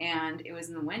 and it was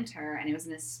in the winter, and it was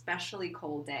an especially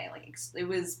cold day. Like it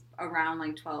was around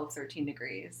like 12, 13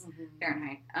 degrees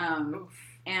Fahrenheit.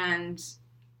 And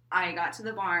I got to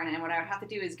the barn, and what I would have to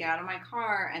do is get out of my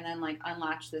car and then like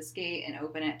unlatch this gate and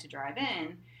open it to drive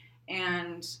in.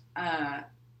 And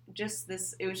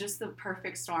it was just the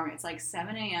perfect storm. It's like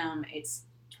 7 a.m. It's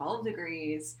 12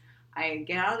 degrees. I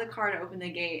get out of the car to open the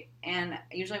gate, and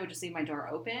usually I would just leave my door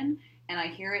open, and I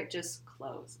hear it just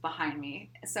close behind me.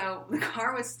 So the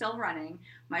car was still running.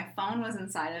 My phone was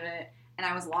inside of it, and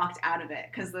I was locked out of it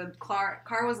because the car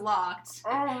was locked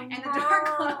and the door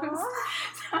closed.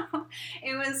 So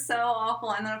it was so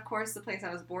awful. And then, of course, the place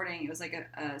I was boarding, it was like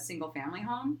a single-family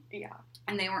home. Yeah.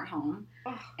 And they weren't home.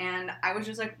 Ugh. And I was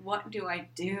just like, what do I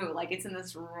do? Like, it's in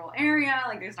this rural area.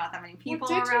 Like, there's not that many people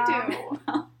around. What did you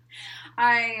do?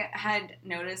 I had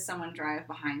noticed someone drive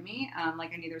behind me.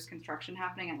 Like, I knew there was construction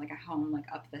happening at, like, a home, like,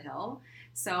 up the hill.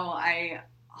 So I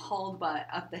hauled butt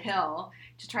up the hill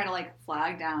to try to like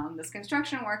flag down this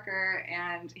construction worker,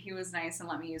 and he was nice and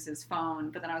let me use his phone.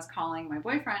 But then I was calling my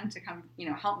boyfriend to come,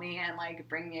 help me and like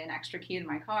bring me an extra key to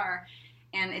my car.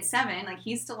 And it's 7, like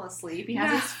he's still asleep. He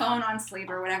has his phone on sleep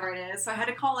or whatever it is. So I had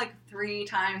to call like 3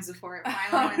 times before it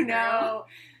finally went through.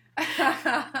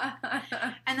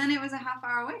 And then it was a half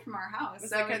hour away from our house.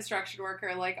 Was the construction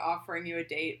worker like offering you a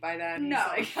date by then? No,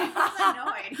 he was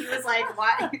annoyed. He was like,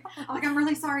 "What?" I'm like, "I'm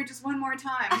really sorry. Just one more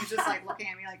time." He's just like looking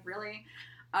at me like, "Really?"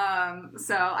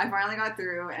 So I finally got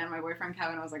through, and my boyfriend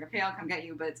Kevin was like, "Okay, I'll come get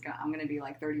you, but I'm gonna be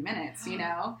like 30 minutes,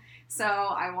 So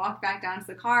I walked back down to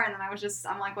the car, and then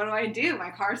I'm like, what do I do? My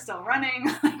car's still running.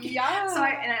 And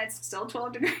it's still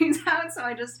 12 degrees out, so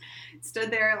I just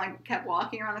stood there and like kept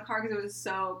walking around the car because it was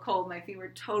so cold. My feet were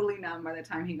totally numb by the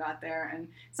time he got there, and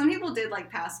some people did like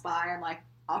pass by and like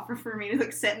offer for me to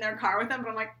like sit in their car with them, but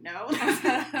I'm like, no.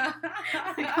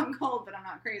 Like, I'm cold, but I'm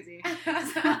not crazy.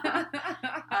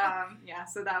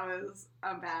 So that was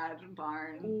a bad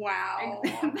barn. Wow.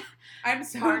 I'm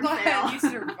so glad you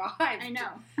survived. I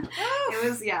know.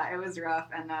 It was rough,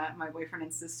 and my boyfriend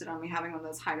insisted on me having one of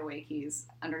those hideaway keys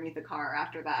underneath the car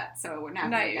after that, so it wouldn't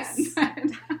happen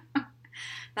again.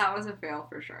 That was a fail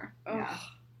for sure. Yeah.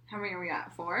 How many are we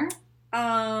at? 4?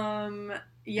 I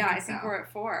think we're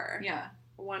at 4. Yeah.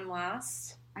 One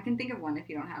last. I can think of one if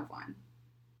you don't have one.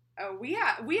 Oh, we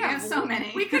have so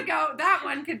many. We could go. That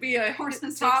one could be a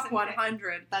top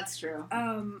 100. That's true.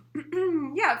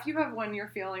 If you have one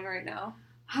you're feeling right now.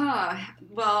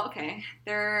 Well, okay.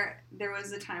 There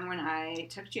was a time when I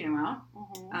took Juno out.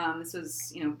 Mm-hmm. This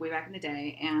was, way back in the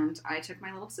day, and I took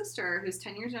my little sister, who's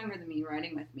 10 years younger than me,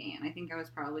 riding with me, and I think I was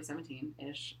probably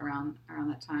 17-ish around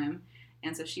that time,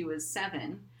 and so she was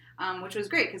 7. Which was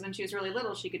great because when she was really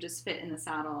little, she could just fit in the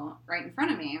saddle right in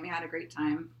front of me, and we had a great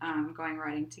time going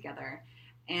riding together.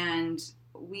 And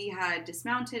we had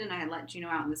dismounted, and I had let Juno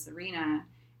out in this arena,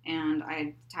 and I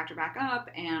had tacked her back up,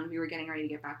 and we were getting ready to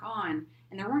get back on.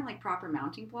 And there weren't like proper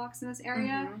mounting blocks in this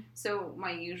area, so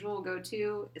my usual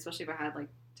go-to, especially if I had like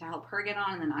to help her get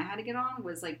on and then I had to get on,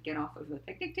 was like get off of the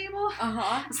picnic table.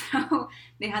 So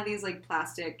they had these like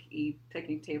plastic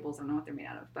picnic tables. I don't know what they're made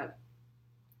out of, but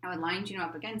I would line Juno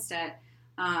up against it,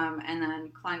 and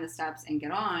then climb the steps and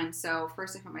get on. So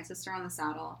first I put my sister on the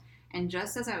saddle, and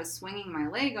just as I was swinging my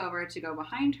leg over to go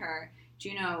behind her,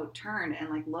 Juno turned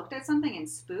and like looked at something and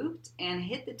spooked and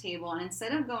hit the table. And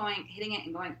instead of hitting it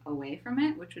and going away from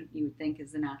it, which you would think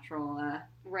is the natural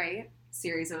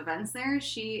series of events there,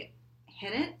 she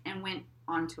hit it and went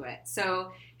onto it.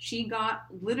 So she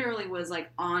literally was like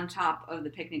on top of the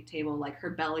picnic table, like her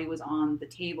belly was on the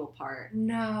table part.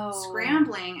 No.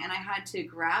 Scrambling, and I had to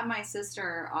grab my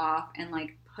sister off and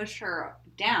like push her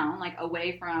down, like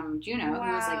away from Juno, who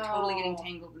was like totally getting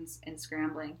tangled and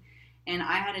scrambling. And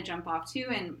I had to jump off too,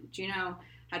 and Juno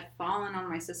had fallen on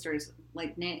my sister's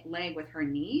like leg with her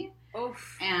knee.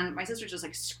 Oof. And my sister's just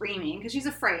like screaming because she's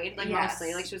afraid, like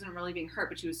mostly, like she wasn't really being hurt,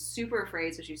 but she was super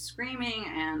afraid, so she's screaming,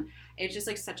 and it's just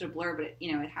like such a blur. But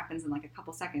it happens in like a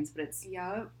couple seconds, but it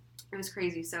was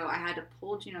crazy. So I had to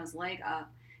pull Juno's leg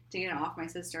up to get it off my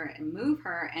sister and move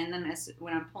her, and then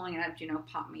when I'm pulling it up, Juno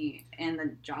popped me in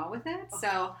the jaw with it. Oh.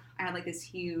 So I had like this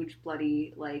huge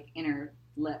bloody like inner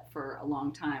lip for a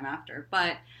long time after,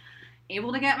 but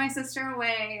able to get my sister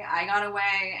away. I got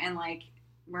away, and like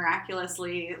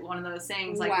miraculously, one of those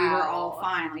things, like we were all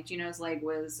fine. Like Juno's leg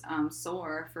was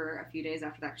sore for a few days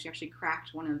after that. She actually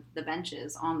cracked one of the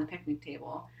benches on the picnic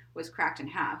table, was cracked in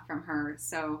half from her.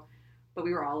 So, but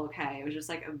we were all okay. It was just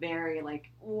like a very like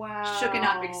shooken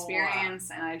up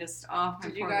experience, and I just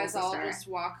did you guys all just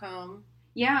walk home?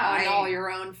 Yeah, on all your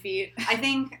own feet. I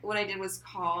think what I did was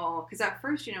call, because at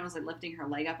first Juno was like lifting her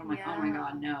leg up. I'm like, oh my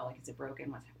god, no! Like, is it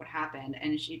broken? What happened?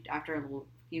 And she, after a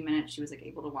few minutes, she was like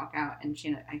able to walk out, and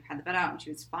I had the bed out, and she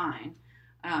was fine.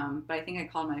 But I think I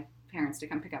called my parents to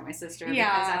come pick up my sister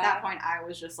because at that point I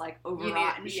was just like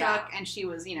overwrought and shook, and she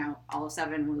was, all of a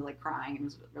sudden was like crying and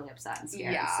was really upset and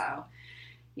scared. So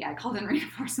I called in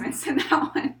reinforcements in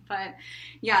that one. But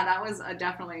yeah, that was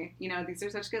definitely, these are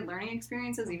such good learning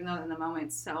experiences, even though in the moment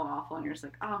it's so awful and you're just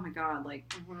like, oh my god, like,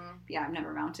 I've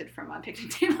never mounted from a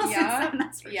picnic table since then,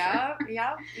 that's for sure.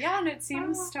 Yeah, and it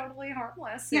seems totally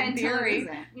harmless in until theory. It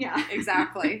isn't. Yeah.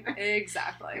 Exactly.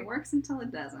 It works until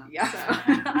it doesn't. Yeah. So.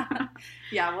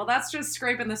 Yeah, well, that's just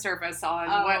scraping the surface on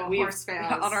what we've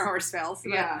on our horse fails.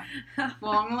 Yeah.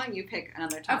 Well, I'm gonna let you pick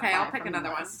another top 5. Okay, I'll pick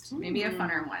another one. Maybe a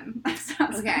funner one.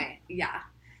 Okay, yeah.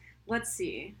 Let's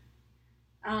see.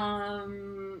 Top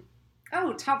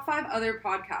 5 other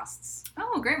podcasts.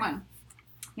 Oh, great one.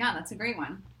 Yeah, that's a great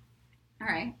one. All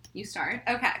right, you start.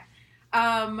 Okay.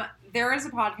 There is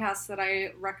a podcast that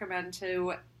I recommend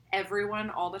to everyone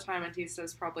all the time, and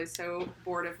Tista's probably so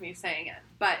bored of me saying it,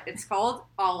 but it's called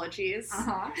Ologies,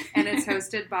 and it's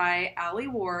hosted by Allie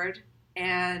Ward,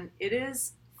 and it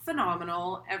is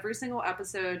phenomenal. Every single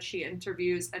episode, she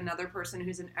interviews another person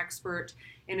who's an expert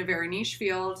in a very niche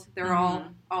field. They're all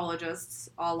ologists,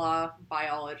 a la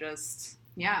biologists,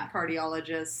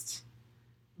 cardiologists,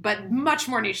 but much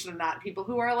more niche than that. People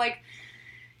who are like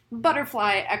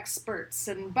butterfly experts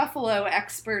and buffalo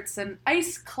experts and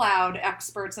ice cloud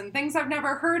experts and things I've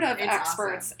never heard of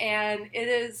experts. Awesome. And it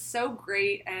is so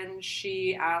great. And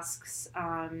she asks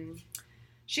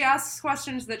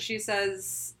questions that she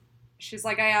says, she's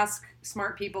like, I ask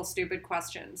smart people stupid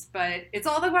questions, but it's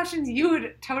all the questions you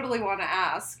would totally want to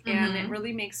ask. And it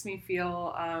really makes me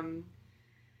feel,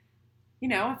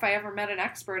 if I ever met an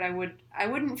expert, I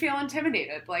wouldn't feel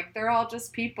intimidated. Like, they're all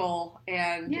just people,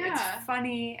 and it's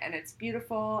funny, and it's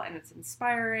beautiful, and it's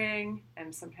inspiring,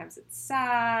 and sometimes it's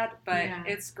sad, but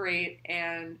it's great,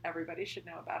 and everybody should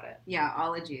know about it. Yeah,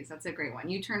 Ologies, that's a great one.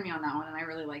 You turned me on that one, and I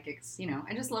really like it, 'cause,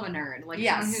 I just love a nerd. Like,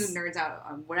 someone who nerds out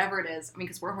on whatever it is. I mean,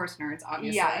 because we're horse nerds,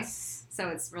 obviously. Yes. So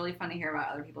it's really fun to hear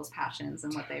about other people's passions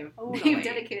and what they've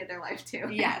dedicated their life to.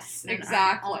 Yes,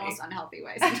 exactly. Almost unhealthy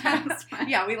way sometimes.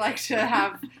 Yeah, we like to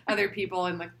have other people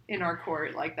in our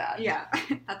court like that. Yeah,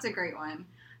 that's a great one.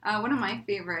 One of my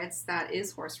favorites that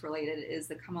is horse related is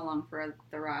the Come Along for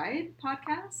the Ride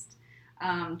podcast.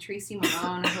 Tracy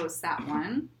Malone hosts that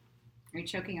one. Are you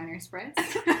choking on your spritz?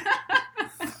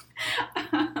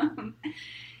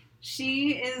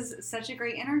 She is such a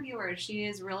great interviewer. She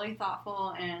is really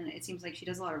thoughtful, and it seems like she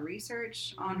does a lot of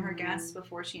research on her guests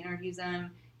before she interviews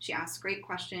them. She asks great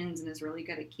questions and is really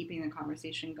good at keeping the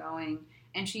conversation going.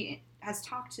 And she has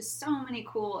talked to so many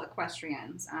cool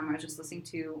equestrians. I was just listening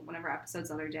to one of her episodes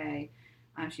the other day.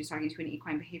 She was talking to an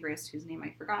equine behaviorist whose name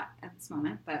I forgot at this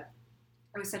moment, but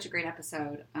it was such a great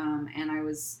episode, and I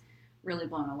was really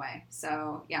blown away.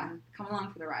 So yeah, Come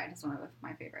Along for the Ride is one of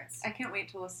my favorites. I can't wait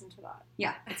to listen to that.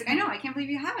 Yeah, I know. I can't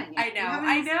believe you haven't yet.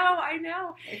 I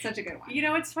know. It's such a good one.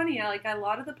 It's funny. Like, a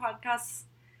lot of the podcasts.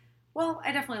 Well,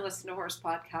 I definitely listen to horse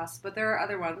podcasts, but there are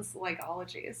other ones like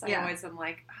Ologies. I always am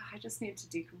like, I just need to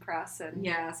decompress and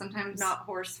sometimes not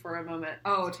horse for a moment.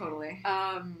 Oh, totally.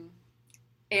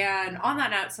 And on that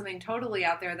note, something totally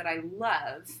out there that I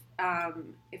love.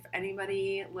 If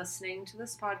anybody listening to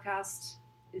this podcast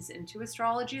is into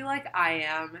astrology like I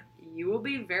am, you will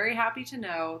be very happy to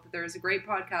know that there is a great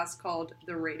podcast called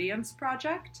The Radiance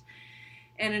Project.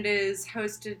 and it is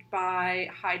hosted by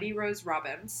Heidi Rose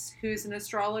Robbins, who's an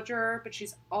astrologer, but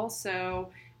she's also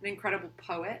an incredible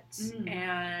poet,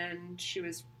 and she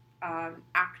was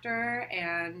actor,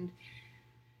 and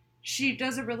she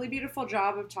does a really beautiful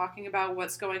job of talking about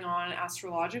what's going on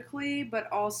astrologically,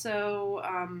 but also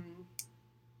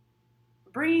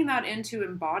bringing that into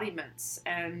embodiments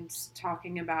and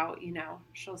talking about, you know,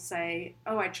 she'll say,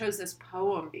 oh, I chose this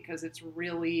poem because it's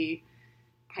really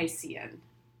Piscean.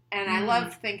 And I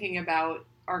love thinking about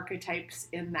archetypes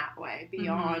in that way,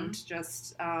 beyond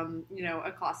just, you know,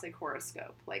 a classic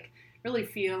horoscope, like really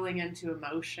feeling into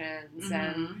emotions.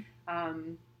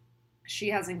 And she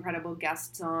has incredible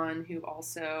guests on who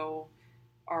also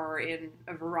are in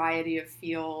a variety of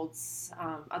fields,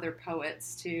 other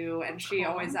poets too. And she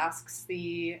always asks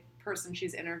the person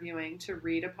she's interviewing to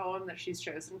read a poem that she's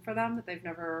chosen for them that they've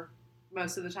never,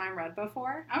 most of the time, read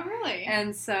before. Oh, really?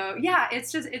 And so, yeah,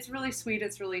 it's really sweet.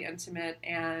 It's really intimate.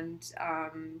 And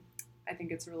I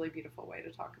think it's a really beautiful way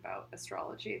to talk about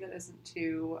astrology that isn't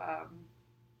too,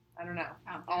 I don't know,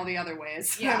 all the other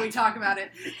ways that we talk about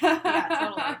it.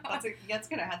 Yeah, totally. That's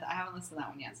good. I haven't listened to that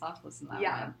one yet, so I'll have to listen to that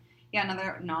one. Yeah,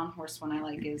 another non-horse one I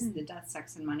like is the Death,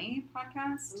 Sex, and Money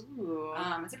podcast. Ooh.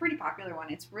 It's a pretty popular one.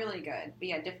 It's really good. But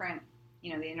yeah, different,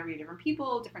 you know, they interview different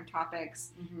people, different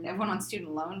topics. They have one on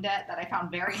student loan debt that I found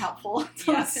very helpful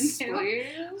to listen to.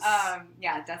 Please.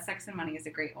 Yeah, Death, Sex, and Money is a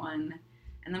great one.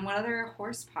 And then what other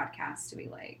horse podcasts do we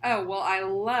like? Oh, well, I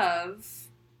love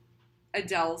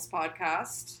Adele's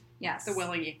podcast. Yes. The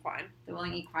Willing Equine. The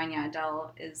Willing Equine, yeah.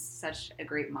 Adele is such a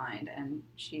great mind, and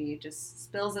she just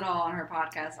spills it all on her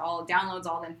podcast, downloads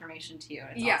all the information to you.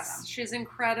 And it's awesome. She's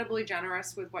incredibly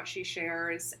generous with what she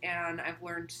shares, and I've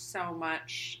learned so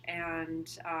much, and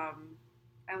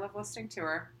I love listening to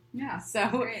her. Yeah, so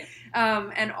great.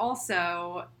 And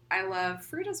also, I love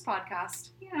Frida's podcast.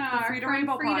 Yeah, the Frida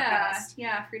Rainbow podcast.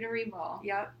 Yeah, Frida Rainbow.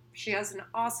 Yep. She has an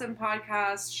awesome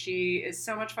podcast. She is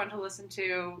so much fun to listen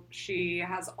to. She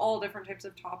has all different types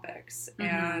of topics.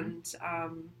 And,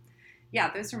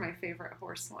 yeah, those are my favorite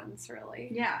horse ones, really.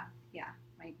 Yeah.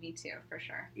 Me too, for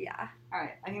sure. Yeah. All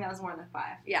right. I think that was more than 5.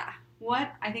 Yeah.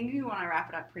 I think we want to wrap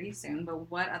it up pretty soon,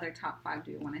 but what other top 5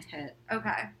 do we want to hit?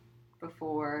 Okay.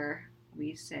 Before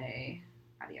we say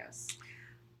adios?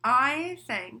 I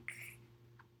think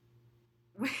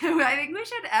we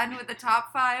should end with the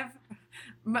top 5.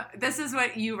 This is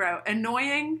what you wrote.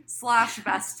 Annoying /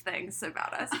 best things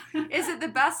about us. Is it the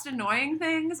best annoying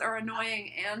things or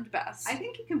annoying and best? I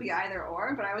think it can be either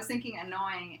or, but I was thinking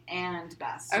annoying and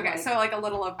best. Okay, so like a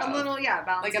little of both. A little, yeah,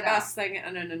 balance like it a best thing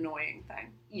and an annoying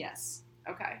thing. Yes.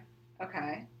 Okay.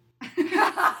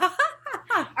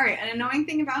 All right, an annoying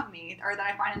thing about me, or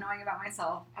that I find annoying about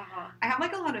myself, I have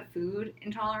like a lot of food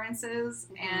intolerances,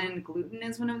 and gluten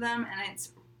is one of them, and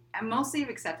I mostly have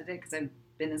accepted it because I've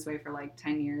been this way for like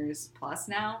 10 years plus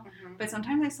now, but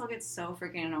sometimes I still get so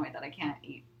freaking annoyed that I can't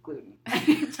eat gluten.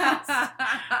 It just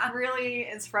really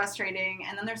is frustrating.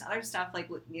 And then there's other stuff like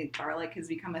garlic has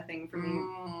become a thing for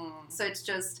me, so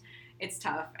it's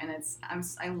tough, and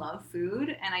I love food,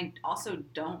 and I also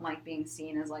don't like being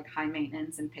seen as like high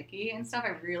maintenance and picky and stuff. I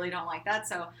really don't like that,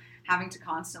 so having to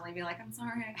constantly be like, I'm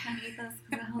sorry, I can't eat this.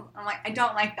 I'm like, I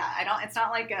don't like that. It's not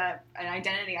like an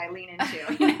identity I lean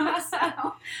into, you know?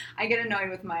 So I get annoyed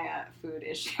with my food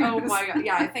issues. Oh my God.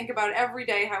 Yeah, I think about every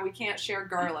day how we can't share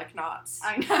garlic knots.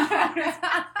 I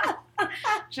know.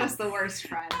 Just the worst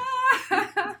friend.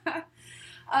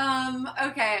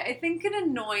 Okay, I think an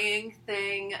annoying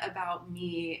thing about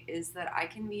me is that I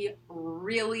can be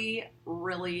really,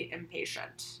 really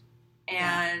impatient.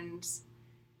 And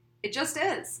it just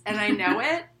is. And I know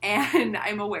it, and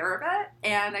I'm aware of it,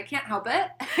 and I can't help it,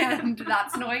 and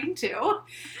that's annoying too.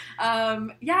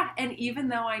 Yeah, and even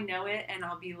though I know it, and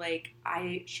I'll be like,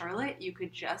 Charlotte, you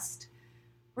could just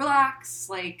relax,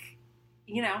 like,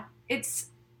 you know,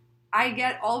 I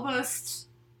get almost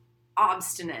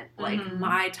obstinate, like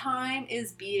my time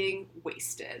is being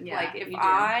wasted. Yeah, like if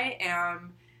I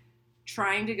am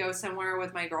trying to go somewhere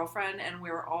with my girlfriend and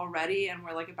we're all ready and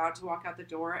we're like about to walk out the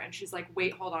door and she's like,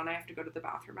 wait, hold on, I have to go to the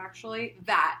bathroom actually,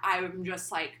 that I'm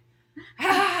just like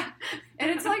and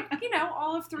it's like, you know,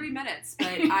 all of 3 minutes, but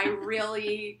I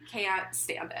really can't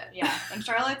stand it. Yeah, when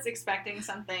Charlotte's expecting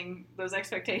something, those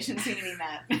expectations need to be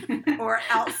met. Or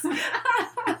else.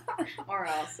 Or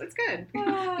else. It's good.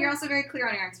 You're also very clear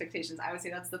on your expectations. I would say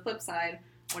that's the flip side.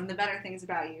 One of the better things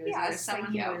about you is there's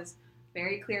someone who is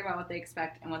very clear about what they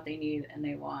expect and what they need and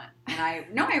they want. And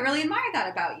I really admire that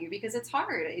about you, because it's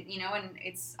hard, you know, and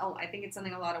I think it's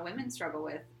something a lot of women struggle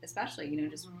with, especially, you know,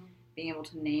 just being able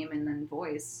to name and then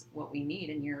voice what we need,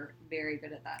 and you're very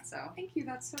good at that. So thank you.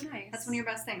 That's so nice. that's one of your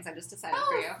best things. I just decided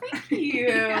Oh, for you. thank you.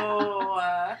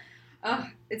 Yeah.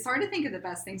 It's hard to think of the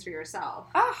best things for yourself.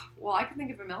 Oh, well, I can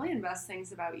think of a million best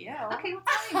things about you. Okay, well,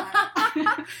 tell me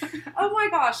one. Oh my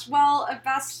gosh. Well, a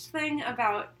best thing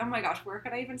about, oh my gosh, where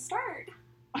could I even start?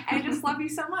 I just love you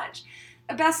so much.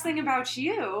 The best thing about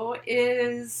you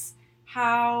is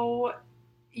how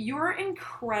you're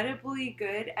incredibly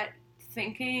good at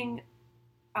thinking,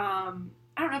 I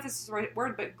don't know if this is the right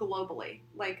word, but globally.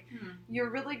 Like, you're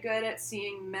really good at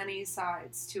seeing many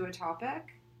sides to a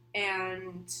topic,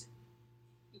 and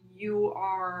you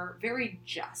are very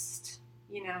just,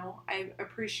 you know? I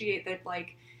appreciate that,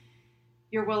 like,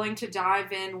 you're willing to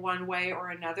dive in one way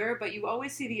or another, but you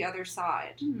always see the other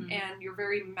side. And you're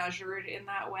very measured in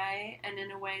that way, and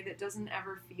in a way that doesn't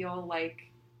ever feel like,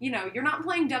 you know, you're not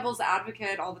playing devil's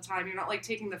advocate all the time. You're not, like,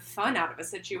 taking the fun out of a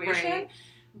situation. Right.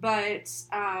 But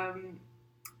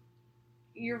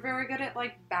you're very good at,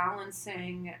 like,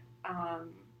 balancing,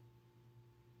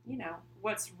 you know,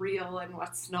 what's real and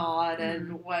what's not,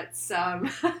 and what's Well,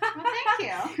 thank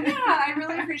you. Yeah, I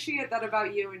really appreciate that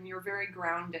about you, and you're very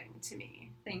grounding to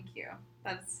me. Thank you.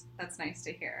 That's nice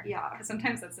to hear. Yeah. Because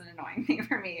sometimes that's an annoying thing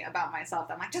for me about myself.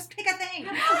 I'm like, just pick a thing.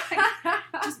 Like,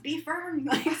 just be firm.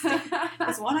 Like,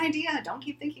 it's one idea. Don't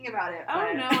keep thinking about it.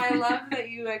 Oh, no, I love that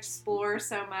you explore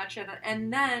so much.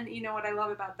 And then, you know, what I love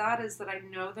about that is that I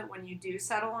know that when you do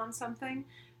settle on something,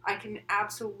 I can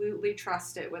absolutely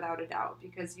trust it without a doubt,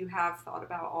 because you have thought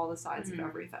about all the sides of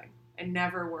everything and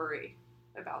never worry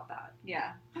about that.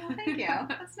 Yeah. Oh, thank you.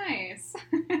 That's nice.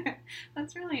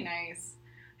 That's really nice.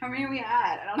 How many are we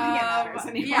at? I don't think it matters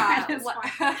anymore.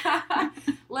 Yeah.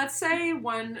 Let's say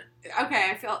one.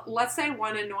 Okay, let's say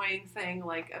one annoying thing,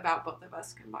 like, about both of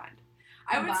us combined.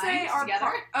 I would say our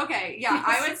okay. Yeah,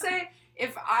 I would say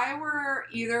if I were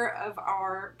either of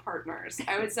our partners,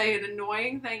 I would say an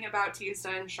annoying thing about Tista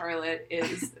and Charlotte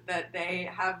is that they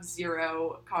have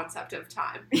zero concept of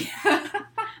time.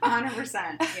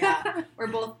 100%. Yeah, we're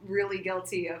both really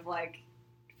guilty of, like,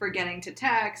 forgetting to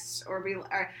text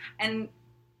and.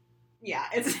 Yeah,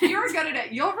 you're good at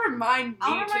it. You'll remind me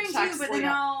to text you, but then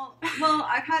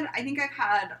I think I've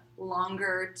had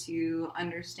longer to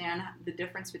understand the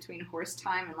difference between horse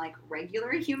time and, like,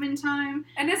 regular human time.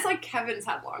 And it's like Kevin's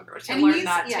had longer to learn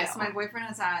that too. Yes, my boyfriend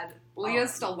has had.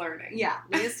 Leah's still learning. Yeah,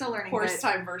 Leah's still learning. Horse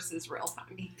time versus real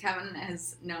time. Kevin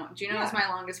has Juno is my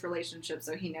longest relationship,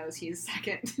 so he knows he's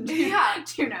second to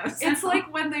Juno. So. It's like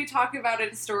when they talk about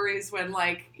in stories when,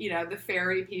 like, you know, the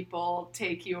fairy people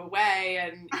take you away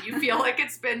and you feel like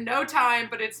it's been no time,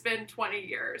 but it's been 20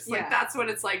 years. Like, that's what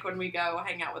it's like when we go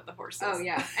hang out with the horses. Oh,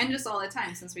 yeah. And just all the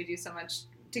time, since we do so much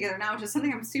together now, which is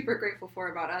something I'm super grateful for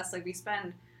about us. Like, we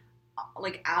spend,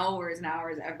 like, hours and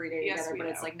hours every day together, but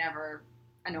it's, like, never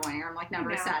annoying, or I'm, like,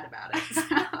 never sad about it. So.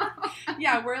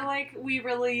 Yeah, we're, like, we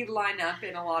really line up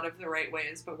in a lot of the right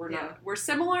ways, but we're not. We're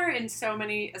similar in so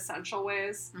many essential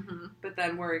ways, but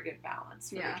then we're a good balance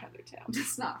for each other, too.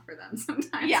 Just not for them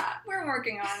sometimes. Yeah. We're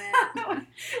working on it.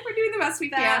 We're doing the best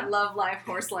we can. That love life,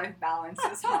 horse life balance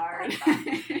is hard.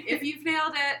 If you've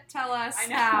nailed it, tell us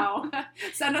how.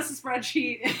 Send us a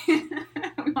spreadsheet.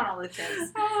 We want all the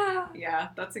tips. Yeah,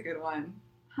 that's a good one.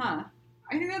 Huh.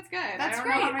 I think that's good. That's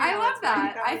great. I love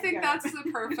that. I think that's the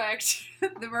perfect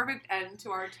end to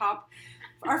our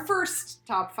first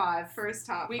top five.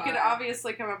 We could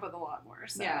obviously come up with a lot more.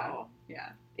 So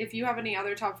yeah. If you have any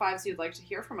other top fives you'd like to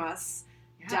hear from us,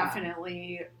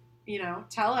 definitely, you know,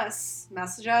 tell us,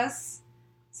 message us,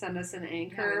 send us an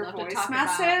Anchor voice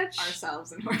message. About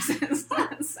ourselves and horses.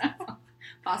 So.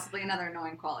 Possibly another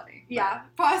annoying quality. Yeah,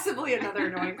 possibly another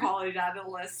annoying quality to add to the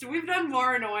list. We've done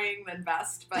more annoying than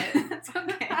best, but it's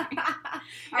okay.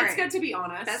 It's good to be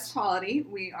honest. Best quality.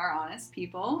 We are honest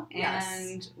people,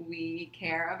 and we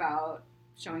care about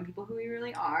showing people who we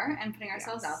really are and putting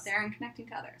ourselves out there and connecting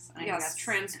to others. And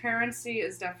transparency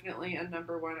is definitely a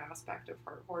number one aspect of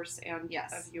Heart Horse and of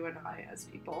you and I as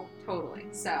people. Totally.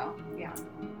 So, yeah.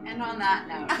 And on that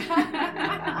note...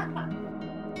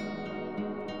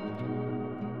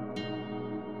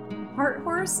 Heart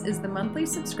Horse is the monthly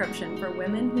subscription for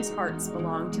women whose hearts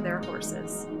belong to their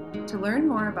horses. To learn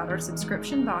more about our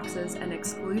subscription boxes and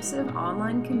exclusive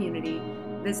online community,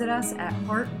 visit us at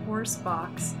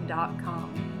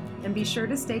hearthorsebox.com. And be sure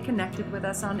to stay connected with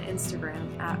us on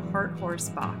Instagram at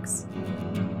hearthorsebox.